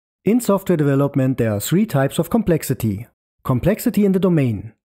In software development, there are three types of complexity. Complexity in the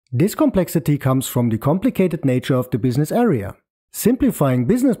domain. This complexity comes from the complicated nature of the business area. Simplifying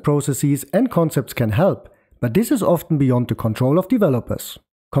business processes and concepts can help, but this is often beyond the control of developers.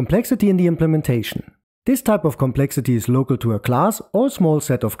 Complexity in the implementation. This type of complexity is local to a class or a small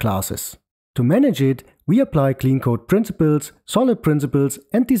set of classes. To manage it, we apply clean code principles, solid principles,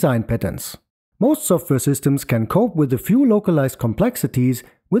 and design patterns. Most software systems can cope with a few localized complexities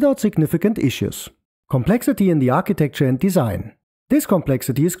without significant issues. Complexity in the architecture and design. This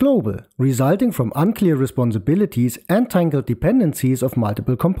complexity is global, resulting from unclear responsibilities and tangled dependencies of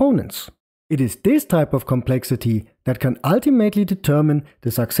multiple components. It is this type of complexity that can ultimately determine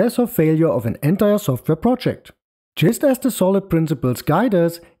the success or failure of an entire software project. Just as the solid principles guide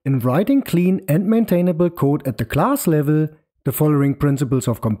us in writing clean and maintainable code at the class level, the following principles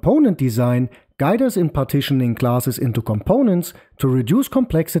of component design guide us in partitioning classes into components to reduce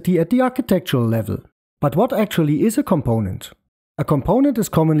complexity at the architectural level. But what actually is a component? A component is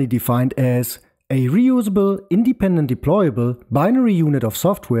commonly defined as a reusable, independent deployable binary unit of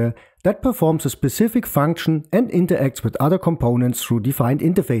software that performs a specific function and interacts with other components through defined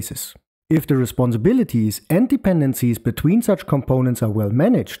interfaces. If the responsibilities and dependencies between such components are well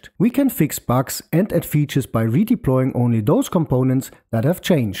managed, we can fix bugs and add features by redeploying only those components that have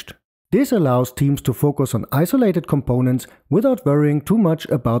changed. This allows teams to focus on isolated components without worrying too much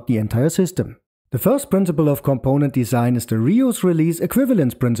about the entire system. The first principle of component design is the reuse-release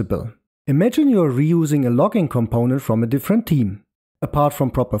equivalence principle. Imagine you are reusing a logging component from a different team. Apart from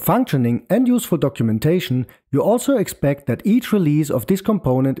proper functioning and useful documentation, you also expect that each release of this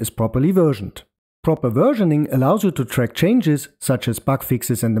component is properly versioned. Proper versioning allows you to track changes such as bug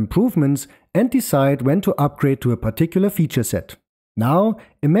fixes and improvements and decide when to upgrade to a particular feature set. Now,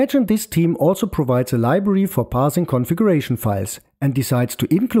 imagine this team also provides a library for parsing configuration files and decides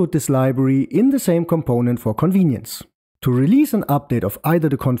to include this library in the same component for convenience. To release an update of either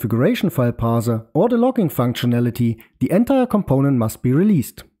the configuration file parser or the logging functionality, the entire component must be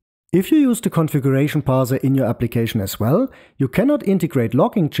released. If you use the configuration parser in your application as well, you cannot integrate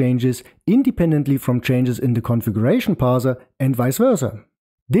logging changes independently from changes in the configuration parser and vice versa.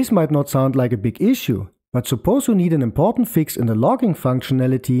 This might not sound like a big issue, but suppose you need an important fix in the logging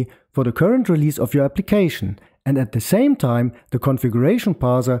functionality for the current release of your application, and at the same time the configuration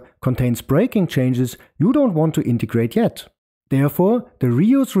parser contains breaking changes you don't want to integrate yet. Therefore, the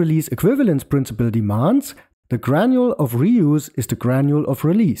reuse-release equivalence principle demands the granule of reuse is the granule of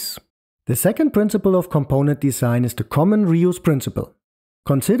release. The second principle of component design is the common reuse principle.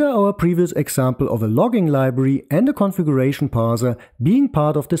 Consider our previous example of a logging library and a configuration parser being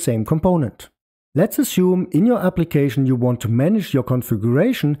part of the same component. Let's assume in your application you want to manage your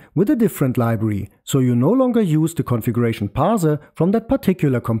configuration with a different library, so you no longer use the configuration parser from that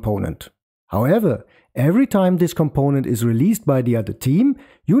particular component. However, every time this component is released by the other team,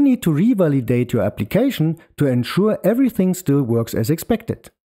 you need to revalidate your application to ensure everything still works as expected.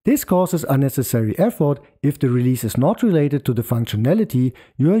 This causes unnecessary effort if the release is not related to the functionality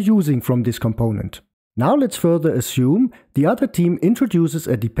you are using from this component. Now let's further assume the other team introduces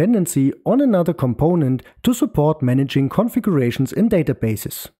a dependency on another component to support managing configurations in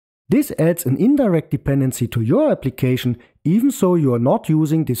databases. This adds an indirect dependency to your application even though you are not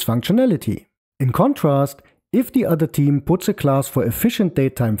using this functionality. In contrast, if the other team puts a class for efficient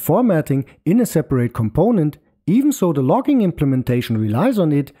datetime formatting in a separate component, even though the logging implementation relies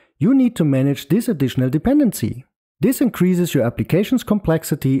on it, you need to manage this additional dependency. This increases your application's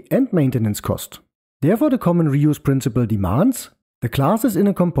complexity and maintenance cost. Therefore, the common reuse principle demands the classes in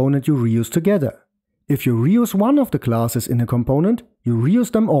a component you reuse together. If you reuse one of the classes in a component, you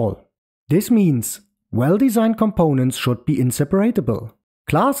reuse them all. This means well-designed components should be inseparable.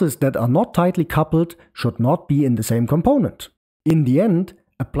 Classes that are not tightly coupled should not be in the same component. In the end,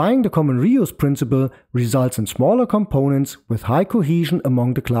 applying the common reuse principle results in smaller components with high cohesion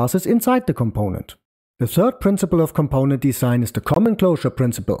among the classes inside the component. The third principle of component design is the common closure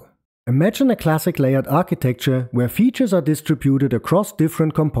principle. Imagine a classic layered architecture where features are distributed across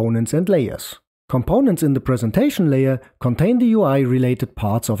different components and layers. Components in the presentation layer contain the UI-related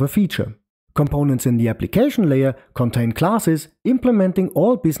parts of a feature. Components in the application layer contain classes implementing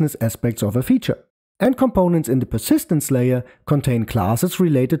all business aspects of a feature. And components in the persistence layer contain classes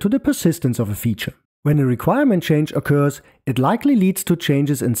related to the persistence of a feature. When a requirement change occurs, it likely leads to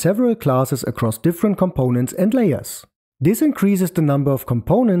changes in several classes across different components and layers. This increases the number of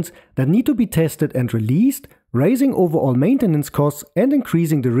components that need to be tested and released, raising overall maintenance costs and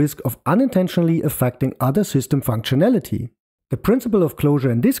increasing the risk of unintentionally affecting other system functionality. The principle of closure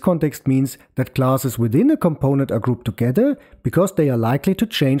in this context means that classes within a component are grouped together because they are likely to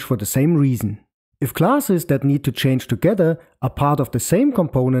change for the same reason. If classes that need to change together are part of the same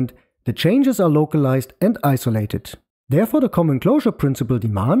component, the changes are localized and isolated. Therefore, the common closure principle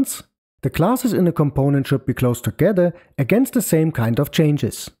demands the classes in a component should be closed together against the same kind of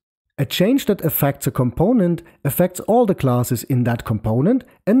changes. A change that affects a component affects all the classes in that component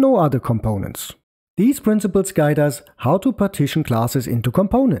and no other components. These principles guide us how to partition classes into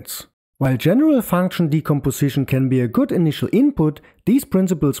components. While general function decomposition can be a good initial input, these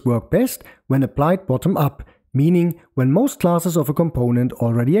principles work best when applied bottom-up, meaning when most classes of a component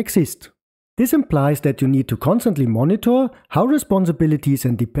already exist. This implies that you need to constantly monitor how responsibilities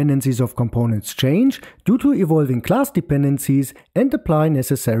and dependencies of components change due to evolving class dependencies and apply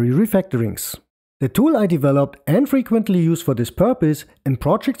necessary refactorings. The tool I developed and frequently use for this purpose in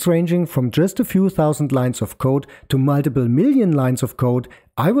projects ranging from just a few thousand lines of code to multiple million lines of code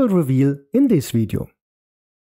I will reveal in this video.